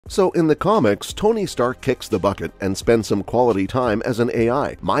So in the comics, Tony Stark kicks the bucket and spends some quality time as an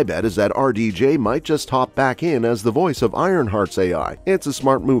AI. My bet is that RDJ might just hop back in as the voice of Ironheart's AI. It's a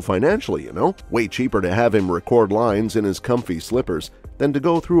smart move financially, you know? Way cheaper to have him record lines in his comfy slippers than to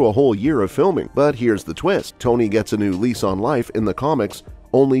go through a whole year of filming. But here's the twist. Tony gets a new lease on life in the comics,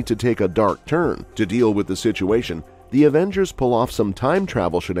 only to take a dark turn. To deal with the situation, the Avengers pull off some time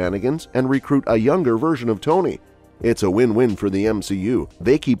travel shenanigans and recruit a younger version of Tony. It's a win-win for the MCU.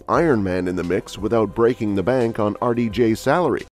 They keep Iron Man in the mix without breaking the bank on RDJ's salary.